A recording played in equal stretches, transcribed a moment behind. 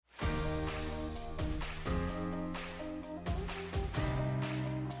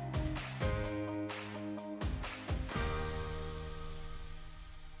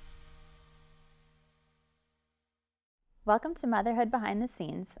Welcome to Motherhood Behind the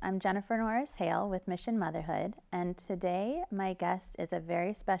Scenes. I'm Jennifer Norris Hale with Mission Motherhood, and today my guest is a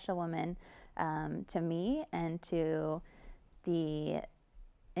very special woman to me and to the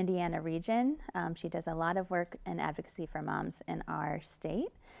Indiana region. She does a lot of work in advocacy for moms in our state,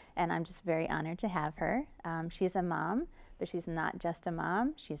 and I'm just very honored to have her. She's a mom, but she's not just a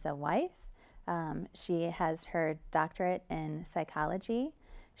mom, she's a wife. She has her doctorate in psychology.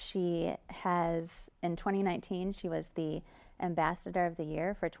 She has, in 2019, she was the Ambassador of the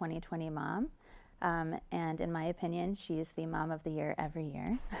Year for 2020 Mom. And in my opinion, she's the Mom of the Year every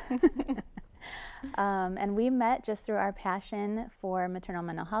year. And we met just through our passion for maternal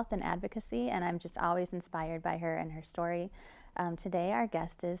mental health and advocacy, and I'm just always inspired by her and her story. Today, our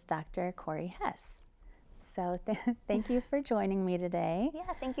guest is Dr. Corie Hess. So thank you for joining me today.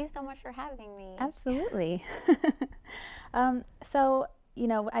 Yeah, thank you so much for having me. Absolutely. You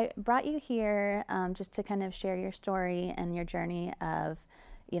know, I brought you here just to kind of share your story and your journey of,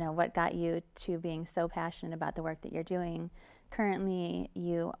 you know, what got you to being so passionate about the work that you're doing. Currently,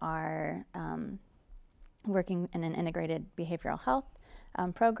 you are working in an integrated behavioral health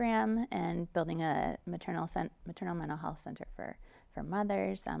program and building a maternal mental health center for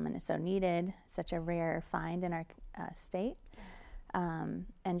mothers, and it's so needed, such a rare find in our state.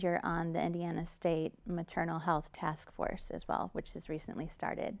 And you're on the Indiana State Maternal Health Task Force as well, which has recently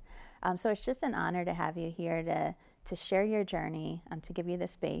started. So it's just an honor to have you here to share your journey, to give you the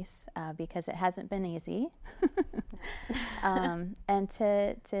space, because it hasn't been easy, and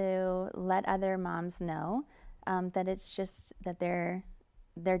to let other moms know that it's just that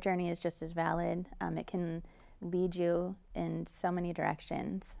their journey is just as valid. It can lead you in so many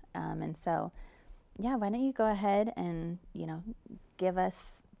directions, and so. Yeah, why don't you go ahead and, you know, give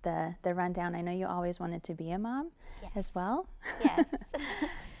us the rundown. I know you always wanted to be a mom as well. Yes.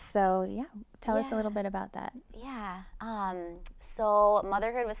 So, yeah, tell us a little bit about that. Yeah. So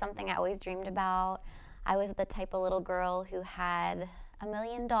motherhood was something I always dreamed about. I was the type of little girl who had a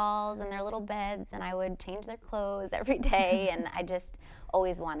million dolls in their little beds, and I would change their clothes every day, and I just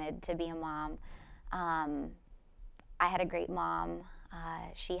always wanted to be a mom. I had a great mom.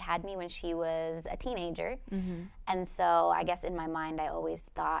 She had me when she was a teenager, and so I guess in my mind I always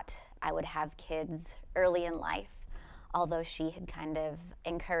thought I would have kids early in life, although she had kind of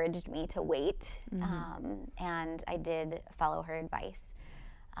encouraged me to wait, and I did follow her advice.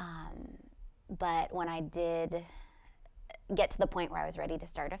 But when I did get to the point where I was ready to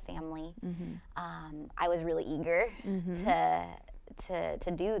start a family, I was really eager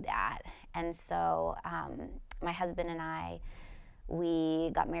to do that, and so my husband and I,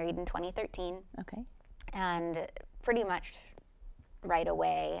 we got married in 2013. Okay. And pretty much right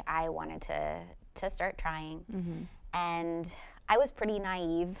away, I wanted to start trying. And I was pretty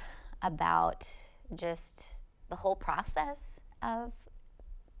naive about just the whole process of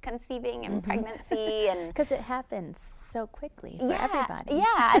conceiving and pregnancy. And because it happens so quickly for everybody. Yeah,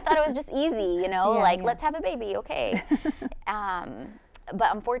 I thought it was just easy, you know, let's have a baby, okay.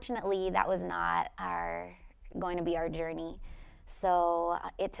 But unfortunately, that was not going to be our journey. So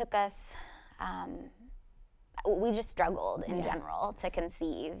it took us, we just struggled in general to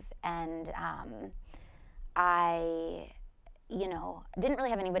conceive. And I, you know, didn't really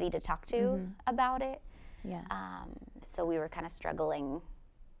have anybody to talk to about it. Yeah. So we were kind of struggling,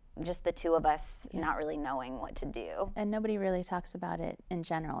 just the two of us, not really knowing what to do. And nobody really talks about it in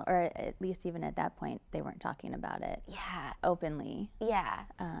general, or at least even at that point, they weren't talking about it openly. Yeah.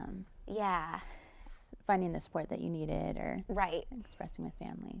 Finding the support that you needed, or expressing with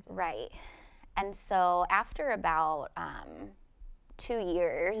families. Right. And so after about 2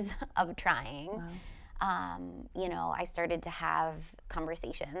 years of trying, you know, I started to have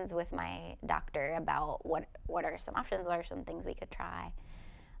conversations with my doctor about what are some options, what are some things we could try.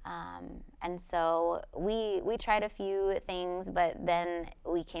 And so we tried a few things, but then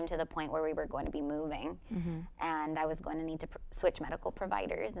we came to the point where we were going to be moving, and I was going to need to switch medical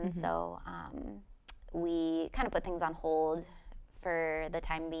providers, and so we kind of put things on hold for the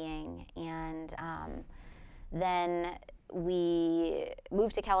time being, and then we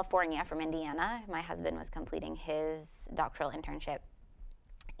moved to California from Indiana. My husband was completing his doctoral internship,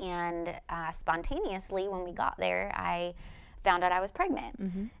 and spontaneously when we got there, I found out I was pregnant,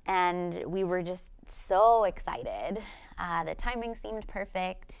 and we were just so excited. The timing seemed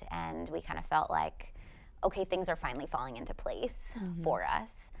perfect, and we kind of felt like, okay, things are finally falling into place for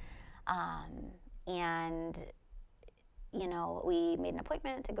us. And, you know, we made an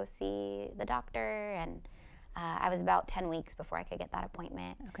appointment to go see the doctor, and I was about 10 weeks before I could get that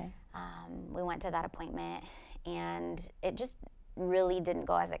appointment. Okay. We went to that appointment, and it just really didn't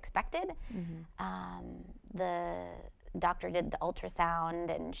go as expected. doctor did the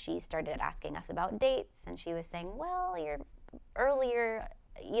ultrasound, and she started asking us about dates, and she was saying, well, you're earlier,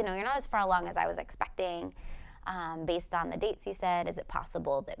 you're not as far along as I was expecting. Based on the dates you said, is it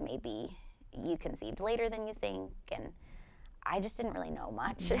possible that maybe you conceived later than you think? And I just didn't really know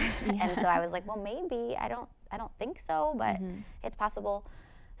much. Yeah. And so I was like, well, maybe. I don't think so, but it's possible.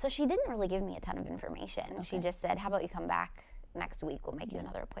 So she didn't really give me a ton of information. Okay. She just said, how about you come back next week? We'll make you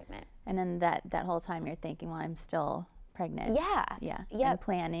another appointment. And then that whole time you're thinking, well, I'm still pregnant. Yeah. Yeah. Yep. And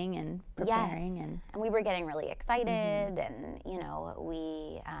planning and preparing. Yes. And we were getting really excited, and,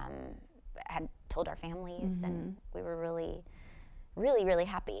 we had told our families, and we were really, really, really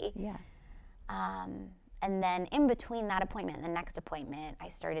happy. Yeah. And then in between that appointment and the next appointment, I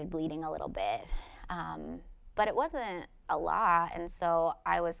started bleeding a little bit. But it wasn't a lot, and so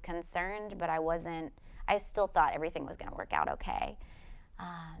I was concerned, but I still thought everything was going to work out okay.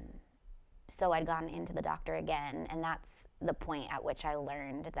 So I'd gone into the doctor again, and that's the point at which I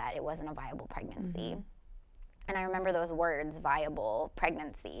learned that it wasn't a viable pregnancy. And I remember those words, viable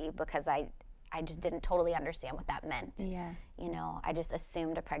pregnancy, because I just didn't totally understand what that meant. Yeah. I just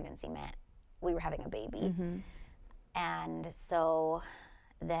assumed a pregnancy meant we were having a baby. And so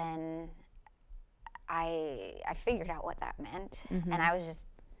then I figured out what that meant, and I was just...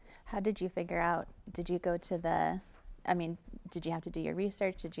 How did you figure out? Did you go to did you have to do your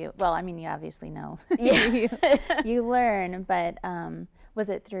research? You obviously know. Yeah. you learn, but was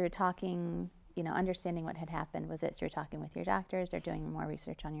it through talking, understanding what had happened? Was it through talking with your doctors or doing more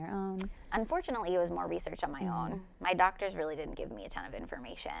research on your own? Unfortunately, it was more research on my own. My doctors really didn't give me a ton of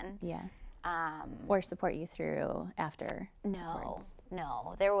information. Yeah. Or support you through after?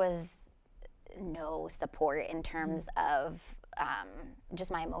 No. There was no support in terms of just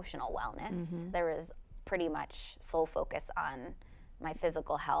my emotional wellness. There was pretty much sole focus on my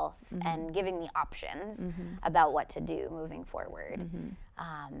physical health and giving me options about what to do moving forward.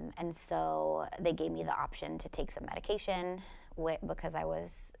 And so they gave me the option to take some medication because I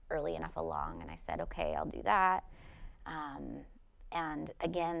was early enough along, and I said, okay, I'll do that. And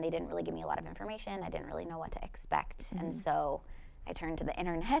again, they didn't really give me a lot of information. I didn't really know what to expect. And so I turned to the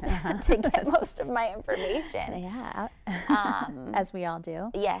internet to get most of my information. Yeah, as we all do.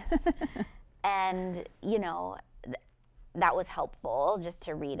 Yes. And, that was helpful, just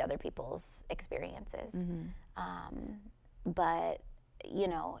to read other people's experiences. But,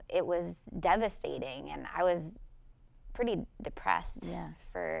 it was devastating, and I was pretty depressed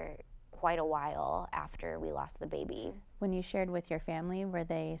for quite a while after we lost the baby. When you shared with your family, were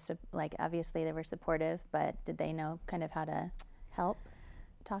they, obviously they were supportive, but did they know kind of how to help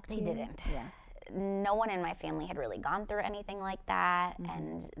talk to you? They didn't. Yeah. No one in my family had really gone through anything like that,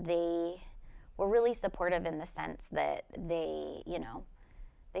 and they were really supportive in the sense that they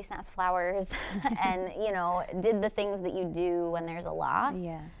sent us flowers and, did the things that you do when there's a loss.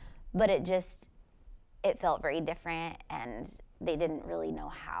 Yeah. But it felt very different, and they didn't really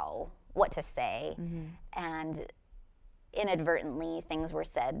know what to say. And inadvertently, things were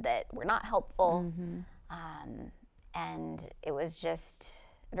said that were not helpful. And it was just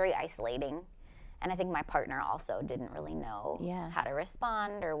very isolating. And I think my partner also didn't really know how to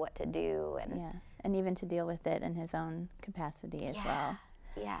respond or what to do. And even to deal with it in his own capacity as well.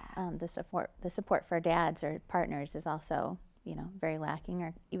 Yeah. The support for dads or partners is also, very lacking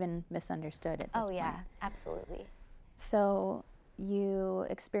or even misunderstood at this point. Oh, yeah, absolutely. So you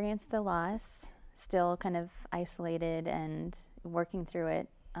experienced the loss, still kind of isolated and working through it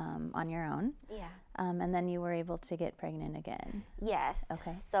on your own. Yeah. And then you were able to get pregnant again. Yes.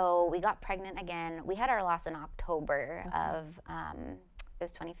 Okay. So we got pregnant again. We had our loss in October of, it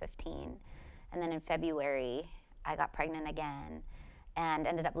was 2015. And then in February, I got pregnant again and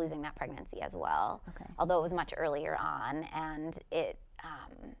ended up losing that pregnancy as well. Okay. Although it was much earlier on, and it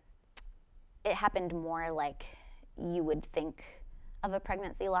happened more like you would think of a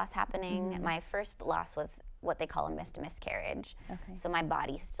pregnancy loss happening. My first loss was what they call a missed miscarriage. Okay. So my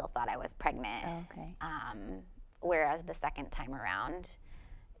body still thought I was pregnant. Oh, okay. Whereas the second time around,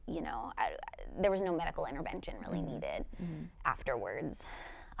 there was no medical intervention really needed afterwards.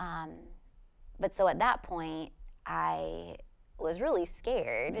 But so at that point, I was really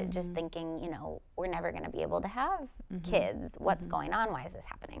scared, just thinking, we're never going to be able to have kids. What's going on? Why is this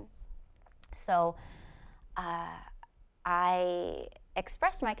happening? So I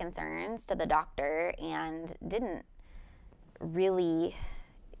expressed my concerns to the doctor and didn't really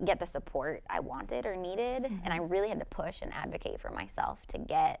get the support I wanted or needed. And I really had to push and advocate for myself to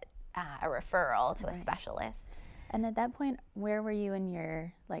get a referral to a specialist. And at that point, where were you in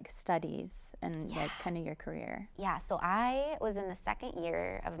your studies and kind of your career? Yeah, so I was in the second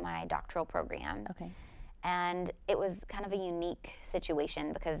year of my doctoral program. Okay. And it was kind of a unique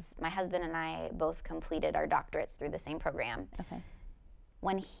situation because my husband and I both completed our doctorates through the same program. Okay.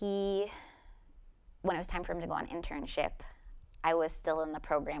 When it was time for him to go on internship, I was still in the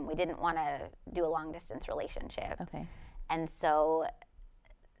program. We didn't want to do a long distance relationship. Okay. And so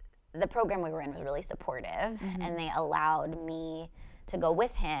the program we were in was really supportive, and they allowed me to go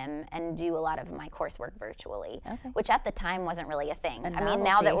with him and do a lot of my coursework virtually, which at the time wasn't really a thing. I mean,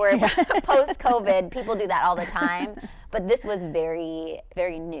 now that we're post-COVID, people do that all the time, but this was very,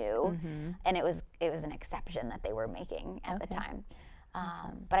 very new, and it was an exception that they were making at the time.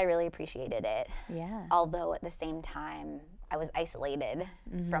 Awesome. But I really appreciated it. Yeah. Although at the same time, I was isolated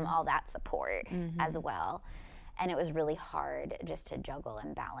from all that support as well. And it was really hard just to juggle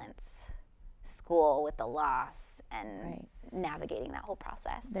and balance school with the loss and navigating that whole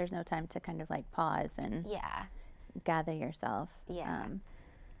process. There's no time to kind of like pause and gather yourself. Yeah.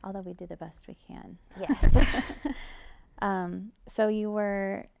 Although we do the best we can. Yes. So you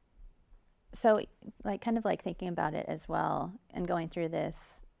were, kind of like thinking about it as well and going through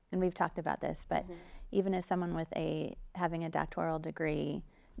this, and we've talked about this, but even as someone with having a doctoral degree,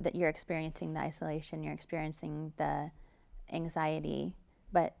 that you're experiencing the isolation, you're experiencing the anxiety,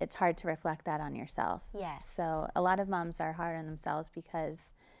 but it's hard to reflect that on yourself. Yes. So a lot of moms are hard on themselves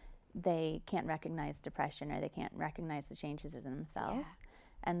because they can't recognize depression or they can't recognize the changes in themselves. Yeah.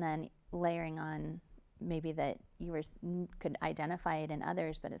 And then layering on maybe that you could identify it in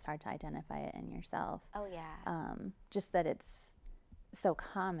others, but it's hard to identify it in yourself. Oh, yeah. Just that it's so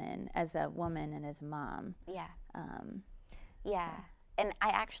common as a woman and as a mom. Yeah. Yeah. So. And I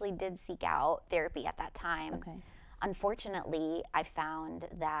actually did seek out therapy at that time. Okay. Unfortunately, I found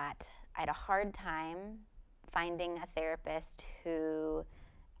that I had a hard time finding a therapist who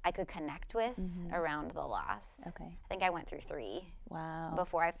I could connect with around the loss. Okay. I think I went through 3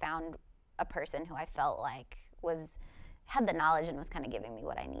 before I found a person who I felt like had the knowledge and was kind of giving me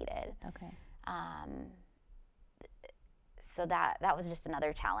what I needed. Okay. So that was just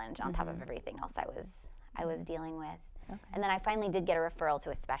another challenge on top of everything else I was dealing with. Okay. And then I finally did get a referral to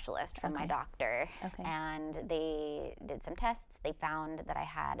a specialist from my doctor. Okay. And they did some tests. They found that I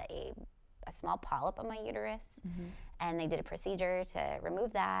had a small polyp on my uterus. And they did a procedure to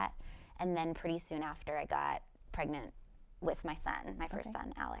remove that. And then pretty soon after, I got pregnant with my son, my first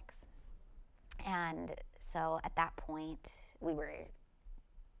son, Alex. And so at that point, we were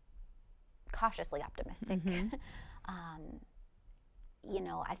cautiously optimistic.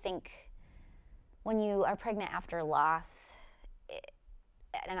 I think when you are pregnant after loss,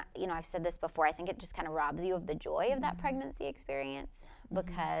 and I've said this before, I think it just kind of robs you of the joy of that pregnancy experience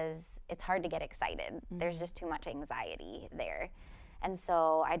because it's hard to get excited. There's just too much anxiety there. And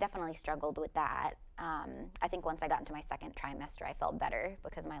so I definitely struggled with that. I think once I got into my second trimester, I felt better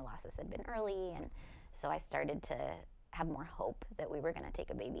because my losses had been early. And so I started to have more hope that we were going to take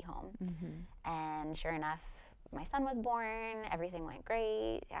a baby home. And sure enough, my son was born, everything went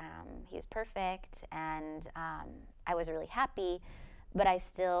great, he was perfect, and I was really happy, but I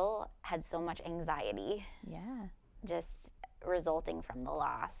still had so much anxiety. Yeah. Just resulting from the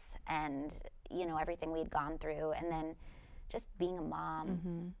loss and, everything we'd gone through, and then just being a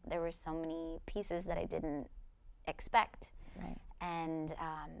mom, there were so many pieces that I didn't expect. Right. And,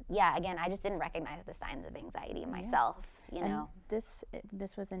 again, I just didn't recognize the signs of anxiety in myself, And this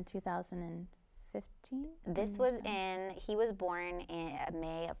was in 2015? This was he was born in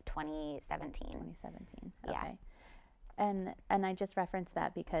May of 2017. 2017, okay. Yeah. And I just referenced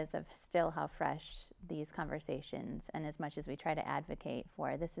that because of still how fresh these conversations, and as much as we try to advocate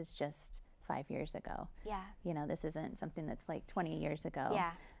for, this is just 5 years ago. Yeah. This isn't something that's like 20 years ago.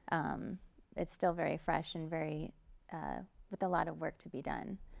 Yeah. It's still very fresh and very, with a lot of work to be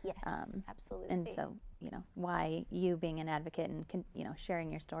done. Yes, absolutely. And so, why you being an advocate and,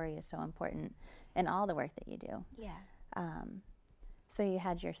 sharing your story is so important in all the work that you do. Yeah. So you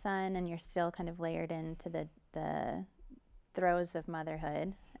had your son, and you're still kind of layered into the throes of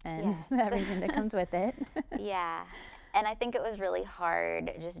motherhood and everything that comes with it. Yeah. And I think it was really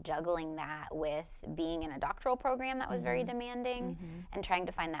hard just juggling that with being in a doctoral program that was very demanding and trying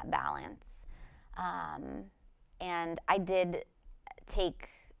to find that balance. And I did take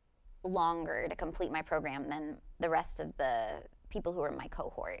longer to complete my program than the rest of the people who were in my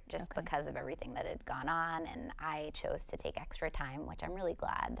cohort, just because of everything that had gone on, and I chose to take extra time, which I'm really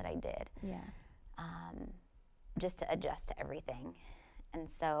glad that I did. Yeah. Just to adjust to everything. And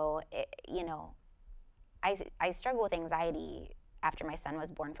so, I struggled with anxiety after my son was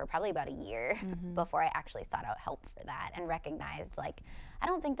born for probably about a year before I actually sought out help for that and recognized, I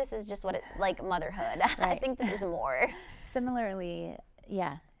don't think this is just what it's like motherhood. I think this is more. Similarly,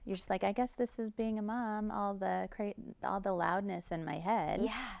 yeah, You're just like, I guess this is being a mom, all the loudness in my head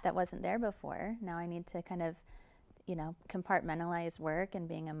that wasn't there before. Now I need to kind of, compartmentalize work and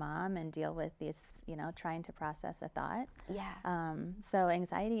being a mom and deal with these, trying to process a thought. So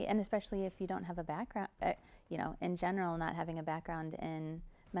anxiety, and especially if you don't have a background, in general, not having a background in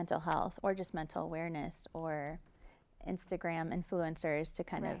mental health or just mental awareness or Instagram influencers to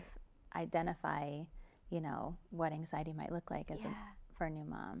kind of identify, what anxiety might look like for a new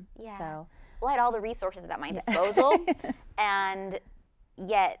mom. So, well, I had all the resources at my disposal, and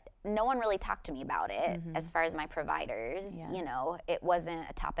yet no one really talked to me about it. As far as my providers, it wasn't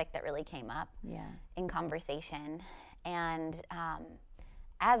a topic that really came up in conversation. And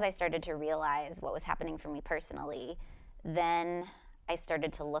as I started to realize what was happening for me personally, then I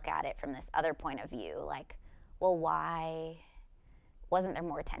started to look at it from this other point of view, like, well, why wasn't there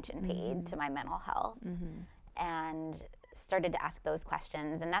more attention paid to my mental health? And started to ask those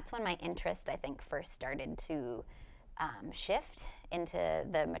questions. And that's when my interest, I think, first started to shift into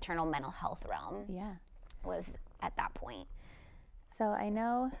the maternal mental health realm. Was at that point. So I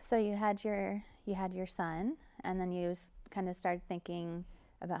know, so you had your son, and then you kind of started thinking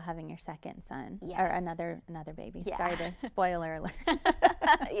about having your second son, or another baby. Sorry to spoiler alert.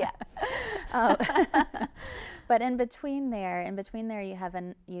 But in between there,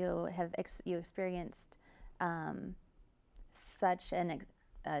 you experienced such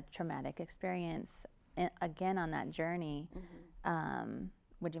a traumatic experience again on that journey.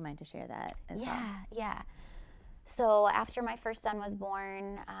 Would you mind to share that as well? Yeah. So after my first son was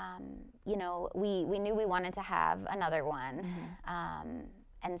born, we knew we wanted to have another one.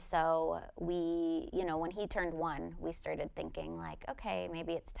 And so we, when he turned 1, we started thinking like, okay,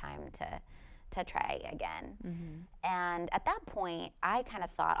 maybe it's time to try again. And at that point, I kind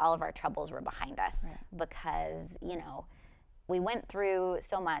of thought all of our troubles were behind us because, we went through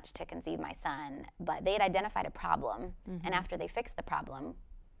so much to conceive my son, but they had identified a problem. And after they fixed the problem,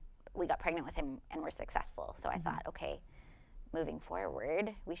 we got pregnant with him and were successful. So I thought, okay, moving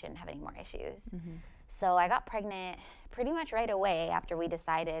forward, we shouldn't have any more issues. So I got pregnant pretty much right away after we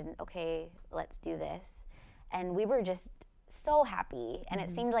decided, okay, let's do this. And we were just so happy. And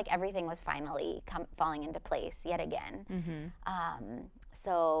it seemed like everything was finally falling into place yet again.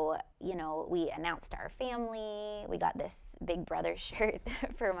 So, we announced our family. We got this Big Brother shirt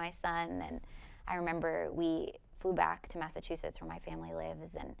for my son. And I remember we flew back to Massachusetts where my family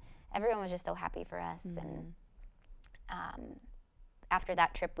lives, and everyone was just so happy for us. And after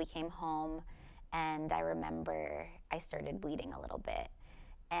that trip, we came home, and I remember I started bleeding a little bit.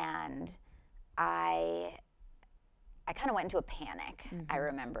 And I kind of went into a panic, I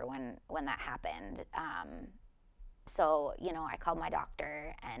remember, when that happened. So, I called my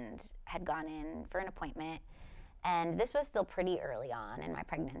doctor and had gone in for an appointment. And this was still pretty early on in my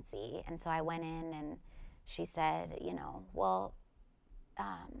pregnancy. And so I went in, and she said, well,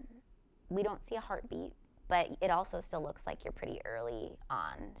 we don't see a heartbeat, but it also still looks like you're pretty early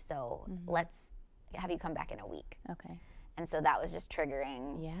on. So let's have you come back in a week. Okay. And so that was just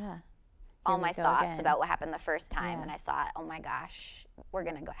triggering all my thoughts about what happened the first time. And I thought, oh my gosh, we're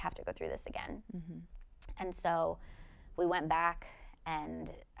going to have to go through this again. And so we went back, and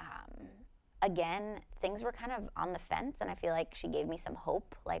again, things were kind of on the fence, and I feel like she gave me some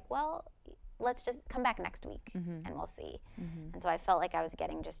hope, like, well, let's just come back next week and we'll see. And so I felt like I was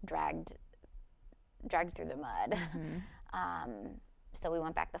getting just dragged through the mud. So we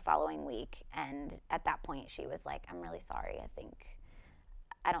went back the following week, and at that point she was like, I'm really sorry,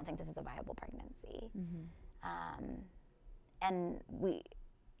 I don't think this is a viable pregnancy. And we,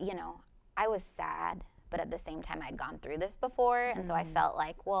 I was sad, but at the same time I'd gone through this before, and so I felt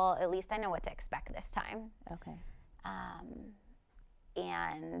like, well, at least I know what to expect this time. Okay.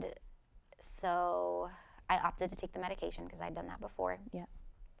 And so I opted to take the medication because I'd done that before.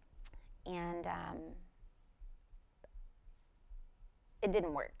 And it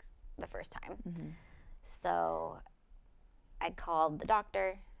didn't work the first time. So I called the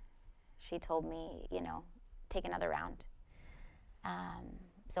doctor. She told me, take another round.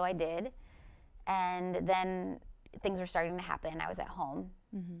 So I did. And then things were starting to happen. I was at home.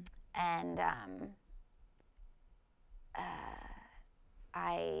 And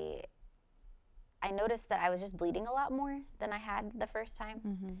I noticed that I was just bleeding a lot more than I had the first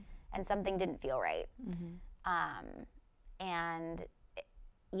time. And something didn't feel right. And,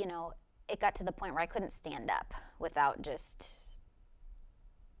 it got to the point where I couldn't stand up without just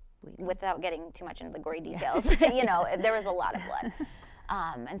bleeding. Without getting too much into the gory details. There was a lot of blood.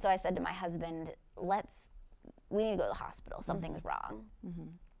 And so I said to my husband, we need to go to the hospital. Something's wrong.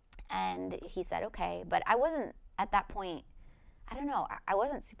 And he said, okay. But I wasn't, at that point, I don't know, I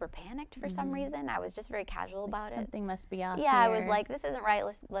wasn't super panicked for some reason. I was just very casual about it. Something must be off Yeah, here. I was like, this isn't right,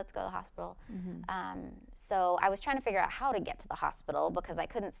 let's go to the hospital. So I was trying to figure out how to get to the hospital because I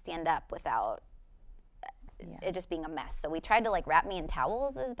couldn't stand up without it just being a mess. So we tried to like wrap me in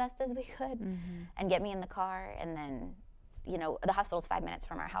towels as best as we could and get me in the car. And then, you know, the hospital's 5 minutes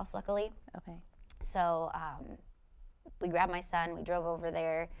from our house, luckily. Okay. So we grabbed my son, we drove over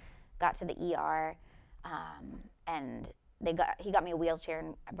there, got to the ER, and he got me a wheelchair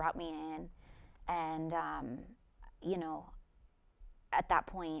and brought me in. And, you know, at that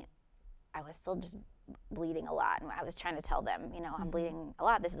point, I was still just bleeding a lot. And I was trying to tell them, you know, I'm bleeding a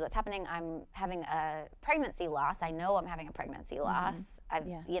lot. This is what's happening. I'm having a pregnancy loss. I know I'm having a pregnancy loss.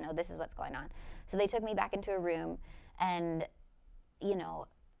 You know, this is what's going on. So they took me back into a room and, you know,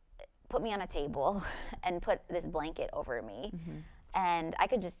 put me on a table and put this blanket over me. And I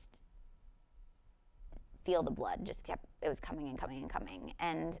could just feel the blood it was coming and coming and coming.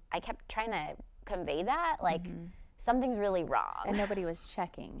 And I kept trying to convey that, like, something's really wrong. And nobody was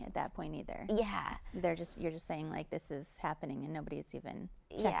checking at that point either. Yeah. You're just saying like this is happening and nobody's even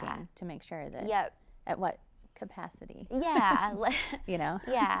checking to make sure that at what capacity. Yeah. You know?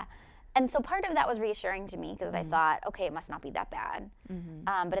 Yeah. And so part of that was reassuring to me because I thought, okay, it must not be that bad.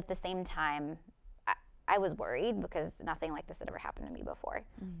 But at the same time, I was worried because nothing like this had ever happened to me before.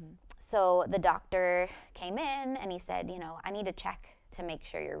 So the doctor came in and he said, you know, I need to check to make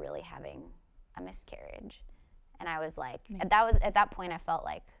sure you're really having a miscarriage. And I was like, at that point I felt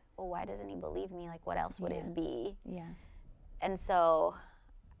like, well, why doesn't he believe me? Like, what else would it be? Yeah. And so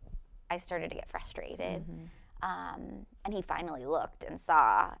I started to get frustrated. And he finally looked and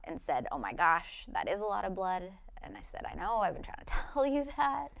saw and said, oh my gosh, that is a lot of blood. And I said, I know, I've been trying to tell you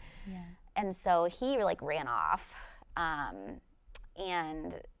that. Yeah. And so he like ran off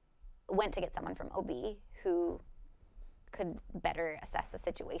and went to get someone from OB who could better assess the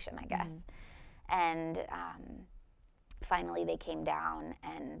situation, I guess. And finally they came down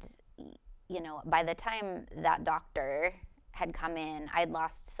and, you know, by the time that doctor had come in, I'd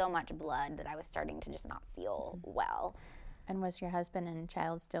lost so much blood that I was starting to just not feel well. And was your husband and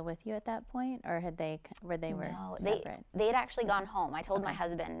child still with you at that point, or were they separate? They had actually gone home. I told my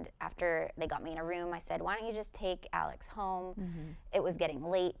husband after they got me in a room, I said, why don't you just take Alex home? It was getting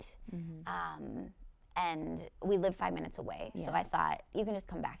late, and we live 5 minutes away. So I thought, you can just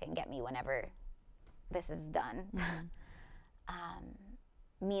come back and get me whenever this is done.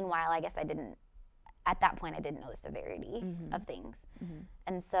 Meanwhile, I guess at that point, I didn't know the severity of things.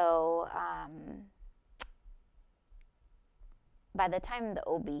 And so by the time the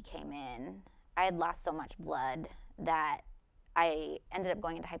OB came in, I had lost so much blood that I ended up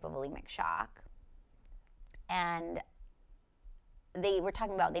going into hypovolemic shock. And they were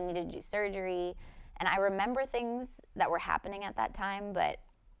talking about they needed to do surgery. And I remember things that were happening at that time, but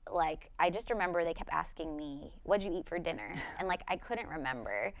like, I just remember they kept asking me, what'd you eat for dinner? And like, I couldn't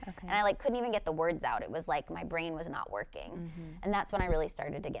remember. And I like couldn't even get the words out. It was like my brain was not working. And that's when I really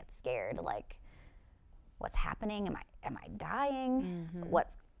started to get scared. Like, what's happening? Am I dying?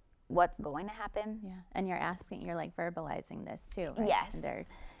 What's going to happen? Yeah. And you're like verbalizing this too, right? Yes.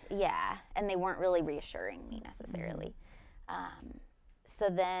 Yeah. And they weren't really reassuring me necessarily. So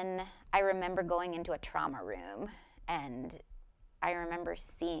then I remember going into a trauma room, and I remember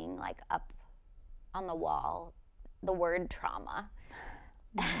seeing like up on the wall the word trauma.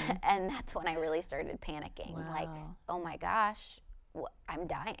 And that's when I really started panicking. Wow. Like, oh my gosh, I'm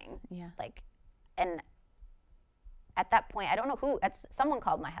dying. Yeah. Like, and at that point, I don't know who, someone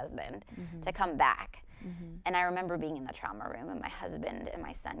called my husband to come back. And I remember being in the trauma room, and my husband and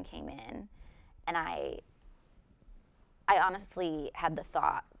my son came in, and I honestly had the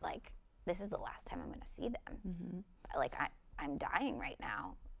thought, like, this is the last time I'm going to see them. Like, I'm dying right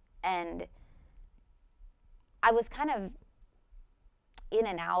now. And I was kind of in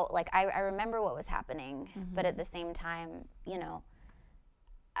and out. Like, I remember what was happening, but at the same time, you know,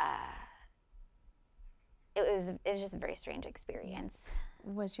 it was just a very strange experience.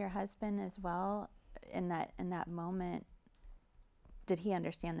 Was your husband as well in that moment? Did he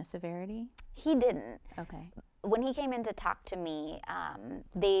understand the severity? He didn't. Okay. When he came in to talk to me,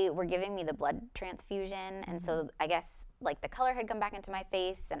 they were giving me the blood transfusion, and so I guess like the color had come back into my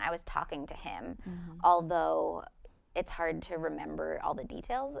face, and I was talking to him, although it's hard to remember all the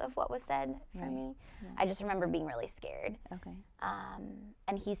details of what was said for me. Yeah. I just remember being really scared. Okay.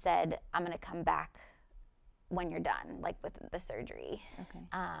 And he said, I'm going to come back when you're done, like with the surgery. Okay.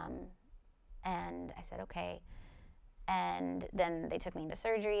 And I said, okay. And then they took me into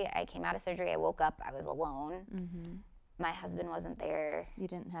surgery. I came out of surgery. I woke up. I was alone. My husband wasn't there. You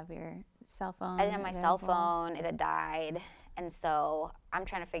didn't have your cell phone? I didn't have my cell phone. It had died. And so I'm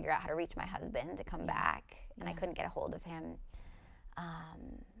trying to figure out how to reach my husband to come back, and I couldn't get a hold of him.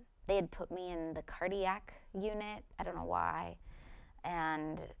 They had put me in the cardiac unit. I don't know why.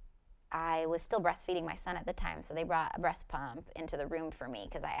 And I was still breastfeeding my son at the time, so they brought a breast pump into the room for me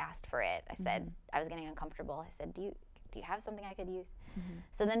because I asked for it. I said, I was getting uncomfortable. I said, do you have something I could use?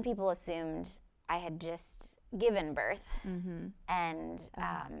 So then people assumed I had just given birth and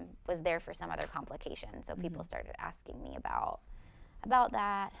was there for some other complication. So people started asking me about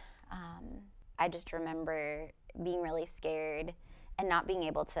that. I just remember being really scared and not being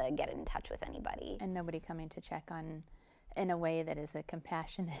able to get in touch with anybody. And nobody coming to check on in a way that is a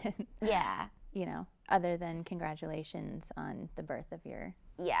compassionate, other than congratulations on the birth of your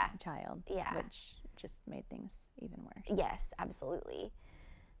child, which just made things even worse. Yes, absolutely.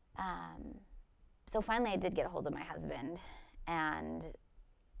 So finally I did get a hold of my husband and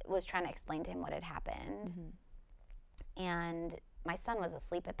was trying to explain to him what had happened. And my son was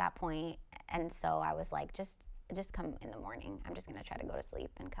asleep at that point, and so I was like, just come in the morning. I'm just going to try to go to sleep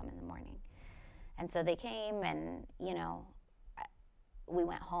and come in the morning. And so they came, and, we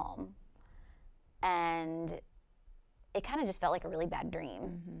went home. And it kind of just felt like a really bad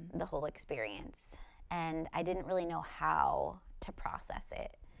dream, the whole experience. And I didn't really know how to process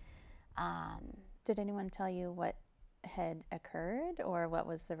it. Did anyone tell you what had occurred or what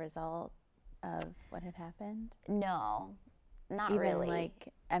was the result of what had happened? No, not Even really.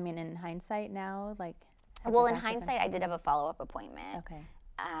 In hindsight now, well, in hindsight, I did have a follow-up appointment. Okay.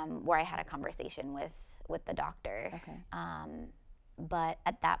 Where I had a conversation with the doctor. Okay. But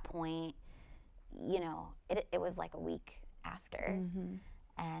at that point, it was like a week after.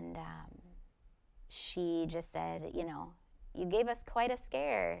 And she just said, you gave us quite a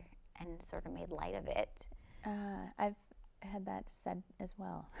scare, and sort of made light of it. I've had that said as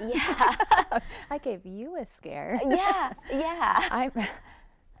well. Yeah. I gave you a scare. Yeah.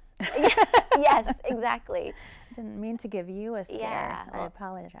 Yes, exactly. Didn't mean to give you a scare. Yeah, I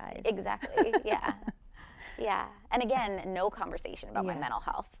apologize. Exactly. Yeah. Yeah. And again, no conversation about my mental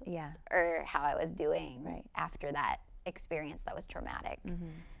health. Yeah. Or how I was doing after that experience that was traumatic.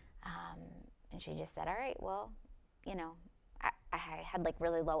 And she just said, all right, well, I had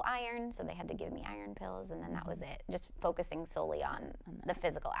really low iron, so they had to give me iron pills, and then that was it. Just focusing solely on the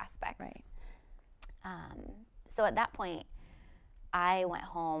physical aspects. Right. So at that point, I went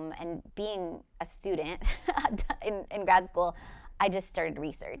home, and being a student in grad school, I just started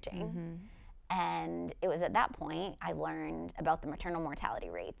researching. And it was at that point I learned about the maternal mortality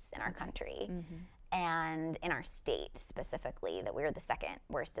rates in our country and in our state specifically, that we were the second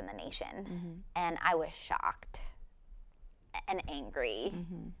worst in the nation. And I was shocked and angry.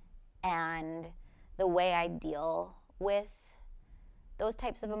 And the way I deal with those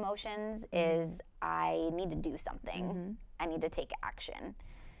types of emotions is I need to do something. I need to take action.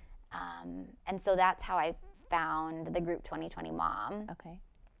 And so that's how I found the group 2020 Mom. Okay.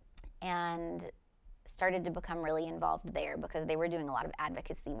 And started to become really involved there because they were doing a lot of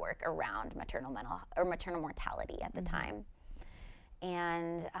advocacy work around maternal mortality at the time.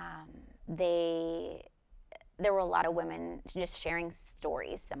 And there were a lot of women just sharing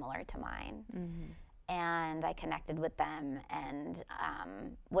stories similar to mine. And I connected with them and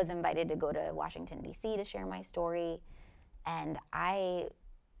was invited to go to Washington, D.C. to share my story. And I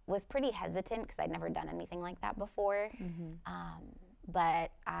was pretty hesitant because I'd never done anything like that before.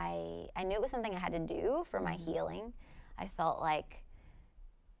 But I knew it was something I had to do for my healing. I felt like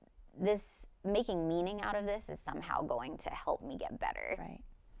making meaning out of this is somehow going to help me get better. Right.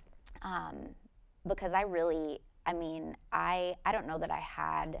 Because I don't know that I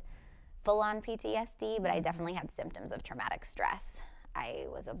had full-on PTSD, but I definitely had symptoms of traumatic stress. I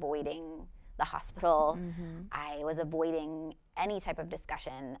was avoiding the hospital. I was avoiding any type of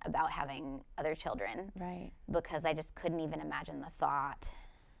discussion about having other children. Right. Because I just couldn't even imagine the thought.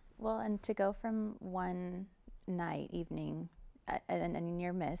 Well, and to go from one evening, a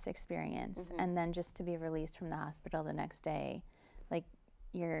near-miss experience, and then just to be released from the hospital the next day,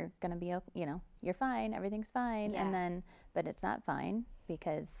 you're going to be, you're fine, everything's fine, but it's not fine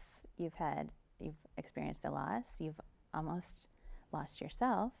because you've experienced a loss, you've almost lost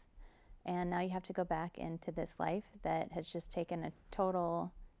yourself, and now you have to go back into this life that has just taken a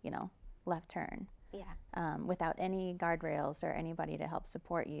total, left turn. Yeah. Without any guardrails or anybody to help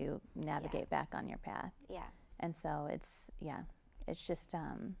support you navigate back on your path. Yeah. And so it's just,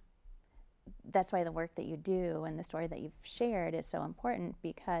 that's why the work that you do and the story that you've shared is so important,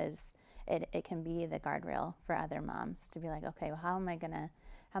 because it can be the guardrail for other moms to be like, okay, well, how am I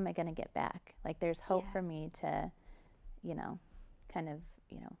gonna get back? There's hope for me to, kind of,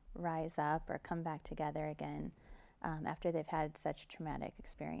 rise up or come back together again. after they've had such a traumatic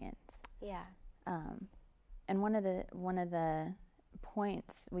experience. Yeah. And one of the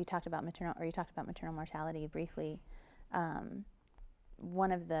points you talked about maternal mortality briefly.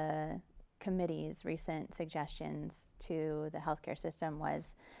 One of the committee's recent suggestions to the healthcare system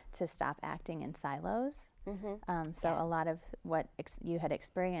was to stop acting in silos. So a lot of what you had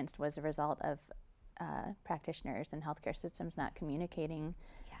experienced was a result of practitioners and healthcare systems not communicating,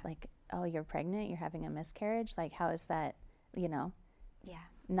 like, oh, you're pregnant, you're having a miscarriage, like, how is that,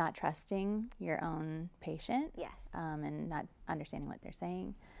 not trusting your own patient, and not understanding what they're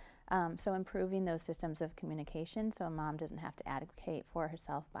saying. So improving those systems of communication so a mom doesn't have to advocate for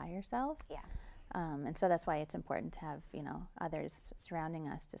herself by herself. And so that's why it's important to have, others surrounding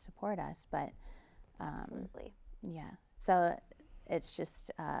us to support us. But Absolutely. So it's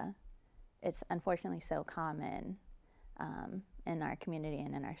just, it's unfortunately so common in our community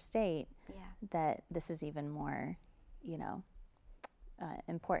and in our state that this is even more,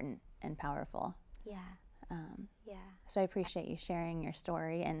 important and powerful. So I appreciate you sharing your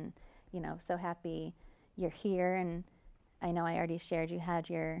story, and so happy you're here. And I know I already shared you had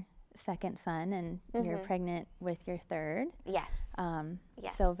your second son, and you're pregnant with your third. Yes.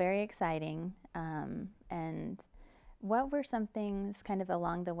 So very exciting. And what were some things kind of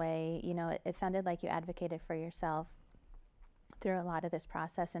along the way? It sounded like you advocated for yourself through a lot of this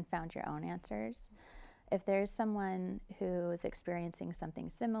process and found your own answers. If there's someone who's experiencing something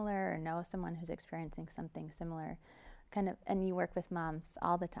similar, or knows someone who's experiencing something similar, and you work with moms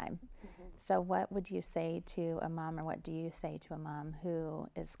all the time, so what would you say to a mom, or what do you say to a mom who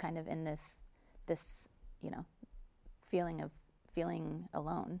is kind of in this feeling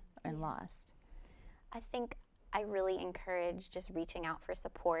alone and lost? I think I really encourage just reaching out for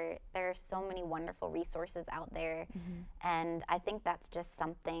support. There are so many wonderful resources out there, and I think that's just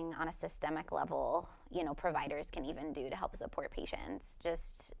something on a systemic level, providers can even do to help support patients.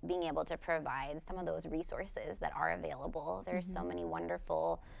 Just being able to provide some of those resources that are available. There's so many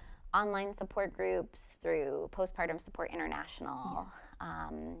wonderful online support groups through Postpartum Support International,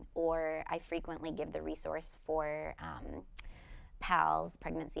 or I frequently give the resource for PALS,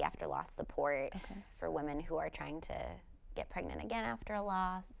 Pregnancy After Loss Support, for women who are trying to get pregnant again after a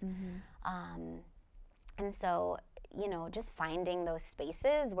loss. And so, just finding those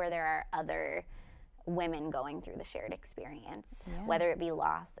spaces where there are other women going through the shared experience, whether it be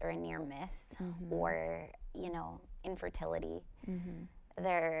loss or a near miss, or, infertility.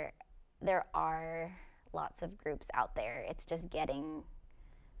 There are lots of groups out there. It's just getting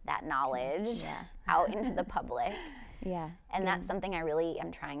that knowledge out into the public. And that's something I really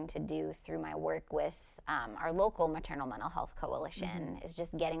am trying to do through my work with our local Maternal Mental Health Coalition, is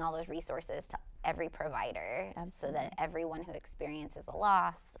just getting all those resources to every provider, so that everyone who experiences a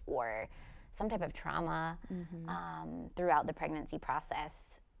loss or some type of trauma throughout the pregnancy process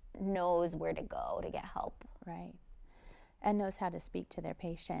knows where to go to get help. Right. And knows how to speak to their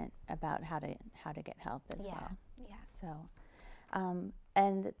patient about how to get help as well. So,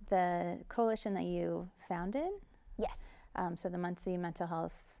 and the coalition that you founded? Yes. So the Muncie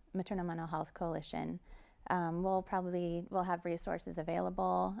Maternal Mental Health Coalition, we'll have resources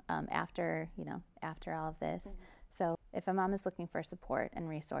available after all of this. So if a mom is looking for support and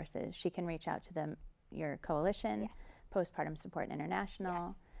resources, she can reach out to your coalition, Postpartum Support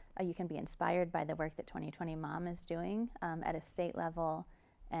International. You can be inspired by the work that 2020 Mom is doing at a state level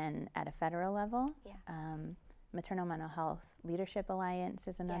and at a federal level. Maternal Mental Health Leadership Alliance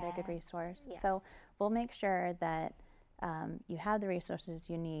is another good resource. So we'll make sure that you have the resources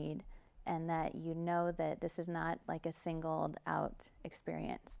you need, and that you know that this is not like a singled out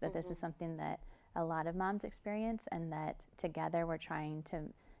experience, that this is something that a lot of moms experience, and that together we're trying to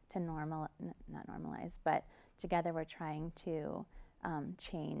not normalize, but together we're trying to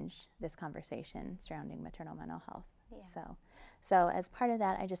change this conversation surrounding maternal mental health. So as part of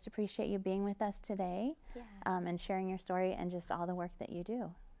that, I just appreciate you being with us today, and sharing your story and just all the work that you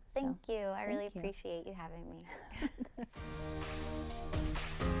do. Thank you. I really appreciate you having me.